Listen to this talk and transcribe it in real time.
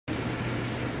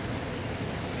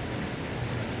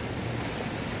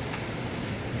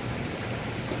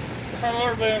Hello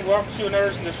everybody and welcome to another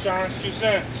edition of Sean's 2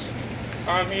 Cents.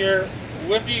 I'm here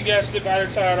with, you guessed it by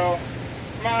the title,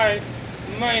 my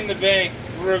Money in the Bank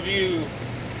review.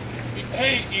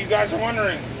 Hey, you guys are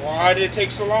wondering, why did it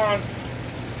take so long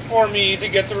for me to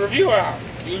get the review out?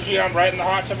 Usually I'm right in the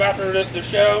hot tub after the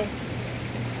show.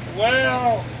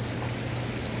 Well,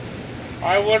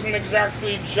 I wasn't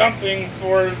exactly jumping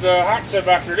for the hot tub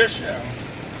after this show.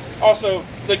 Also,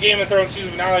 the Game of Thrones season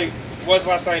finale was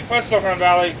last night, plus Silicon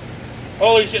Valley.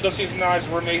 Holy shit, those season finales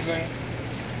were amazing.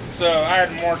 So, I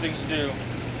had more things to do.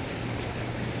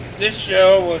 This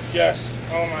show was just,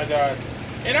 oh my god.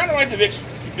 And I don't like to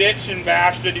bitch and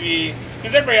bash WWE,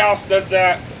 because everybody else does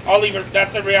that. I'll leave it,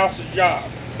 that's everybody else's job.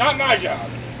 Not my job.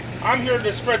 I'm here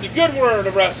to spread the good word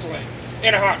of wrestling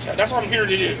in a hot tub. That's what I'm here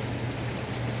to do.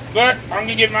 But, I'm going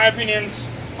to give my opinions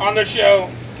on the show.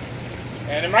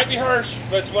 And it might be harsh,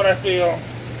 but it's what I feel.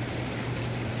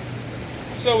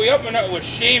 So we open up with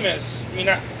Sheamus.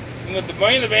 With the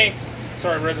Money in the Bank.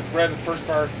 Sorry, I read the first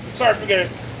part. Sorry, forget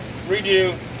it.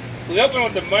 Redo. We open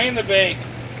with the Money in the Bank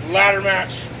ladder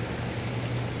match.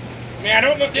 Man,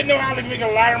 didn't know how to make a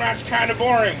ladder match kind of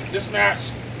boring. This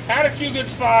match had a few good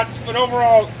spots, but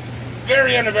overall,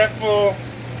 very uneventful.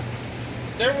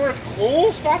 There were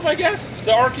cool spots, I guess.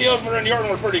 The RKOs were in the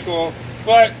Orton were pretty cool,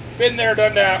 but been there,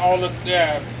 done that.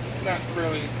 It's not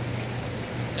really.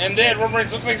 And then Roman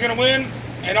Reigns looks like he's gonna win.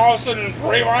 And all of a sudden,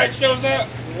 Bray Wyatt shows up?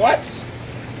 What?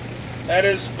 That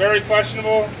is very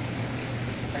questionable.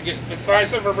 It's fine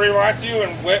something for Bray Wyatt to do,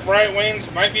 and Wyatt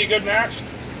wins might be a good match.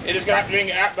 It has got being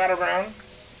at Battleground.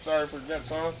 Sorry for that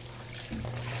song.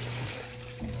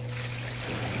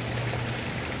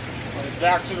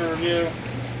 Back to the review.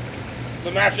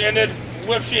 The match ended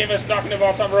with Sheamus knocking the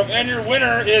ball top rope, and your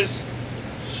winner is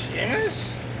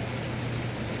Sheamus?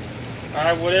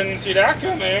 I wouldn't see that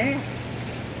coming.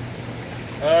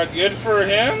 Good for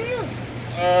him.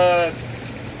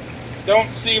 Don't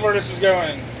see where this is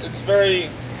going. It's very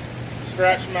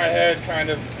scratch my head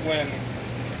kind of win.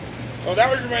 So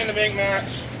that was your Money in the Bank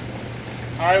match.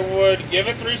 I would give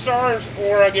it 3 stars,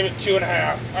 or I'll give it 2.5.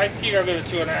 I think I'll give it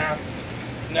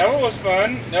 2.5. Neville was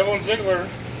fun. Neville and Ziggler.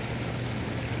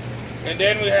 And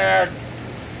then we had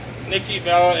Nikki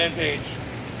Bella and Paige.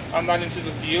 I'm not into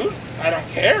the feud. I don't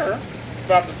care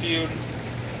about the feud.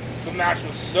 The match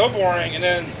was so boring, and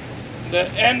then the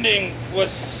ending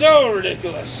was so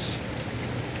ridiculous.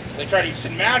 They tried to use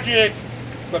some magic,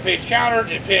 but Paige countered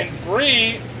and pinned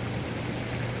Brie.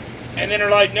 And then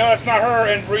they're like, no, that's not her,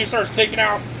 and Brie starts taking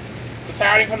out the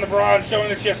padding from the bra and showing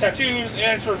that she has tattoos,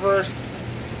 and it's reversed,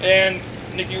 and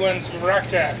Nikki wins the rack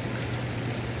tag.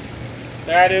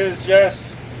 That is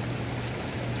just,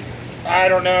 I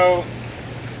don't know,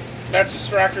 that's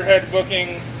distractor head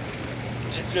booking.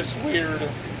 It's just weird.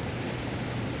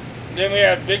 Then we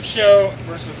have Big Show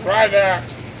versus Ryback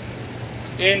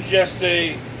in just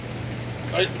this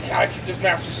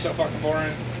match was so fucking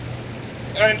boring.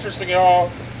 Uninteresting at all.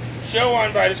 Show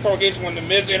won by disqualification when The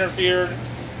Miz interfered.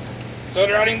 So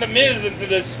they're adding The Miz into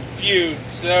this feud.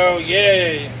 So,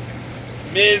 yay.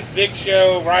 Miz, Big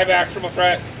Show, Ryback, triple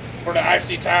threat for the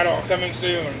IC title coming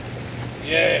soon.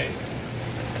 Yay.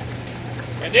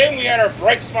 And then we had our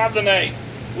bright spot of the night.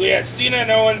 We had Cena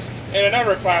and Owens in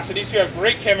another class, and these two have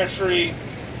great chemistry.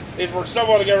 They work so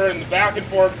well together in the back and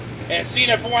forth. And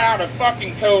Cena pulling out a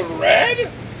fucking code red?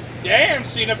 Damn,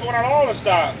 Cena pulling out all the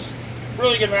stops.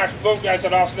 Really good match. Both guys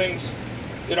had awesome things.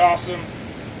 Did awesome.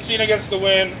 Cena gets the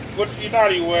win, which you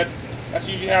thought he would. That's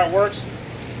usually how it works.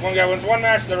 One guy wins one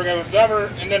match, the other guy wins the other,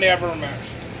 and then they have a rematch.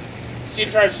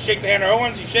 Cena tries to shake the hand of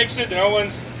Owens. He shakes it, and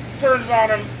Owens turns on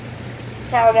him,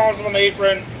 powerbombs him on the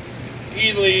apron.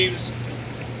 He leaves.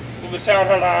 Was held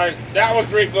high. That was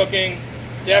great booking.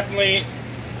 Definitely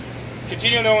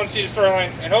continuing to see the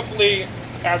storyline, and hopefully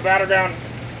at Battleground,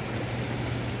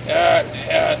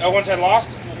 Owens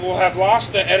will have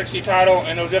lost the NXT title,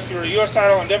 and it'll just be the U.S.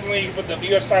 title, and definitely put the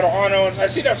U.S. title on Owens. I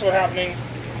see that's what's happening.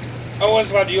 Owens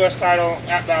will have the U.S. title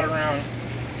at Battleground.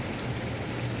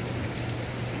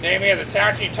 Then we have the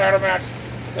tag team title match,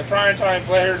 the Primetime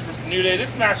Players versus New Day.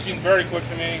 This match seemed very quick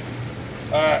to me.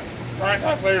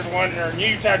 Primetime Players won their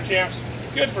new tag champs.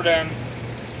 Good for them.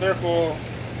 They're cool.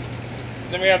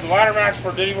 Then we have the ladder match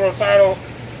for the World title.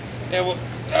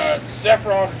 Seth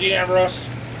Rollins and Dean Ambrose.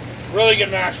 Really good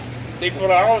match. They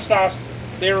pulled out all the stops.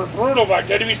 They were brutal by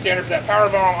WWE standards. That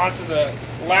powerbomb onto the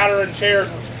ladder and chairs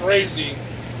was crazy.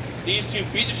 These two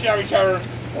beat the shit out of each other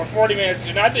for 40 minutes.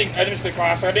 And I didn't see the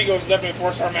class. I think it was definitely a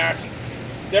 4-star match.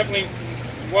 Definitely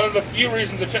one of the few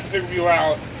reasons to check the pay-per-view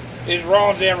out is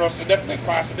Rollins and Ambrose, and definitely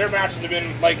classic. Their matches have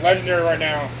been like legendary right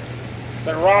now.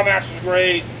 The Raw match was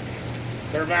great.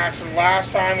 Their match from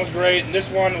last time was great, and this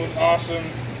one was awesome.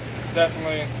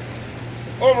 Definitely.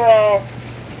 Overall,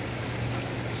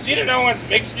 Cena and Owens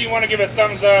makes me want to give it a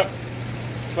thumbs up.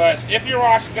 But if you're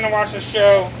going to watch the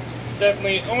show,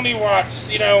 definitely only watch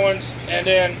Cena Owens and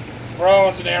then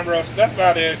Rollins and Ambrose. That's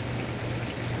about it.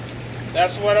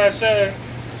 That's what I say.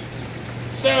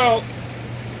 So,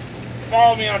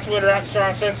 follow me on Twitter at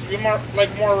Sean Cents. If you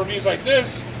like more reviews like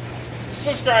this,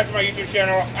 subscribe to my YouTube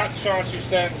channel at Sean 2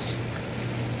 Cents.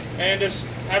 And just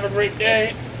have a great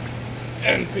day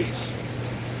and peace.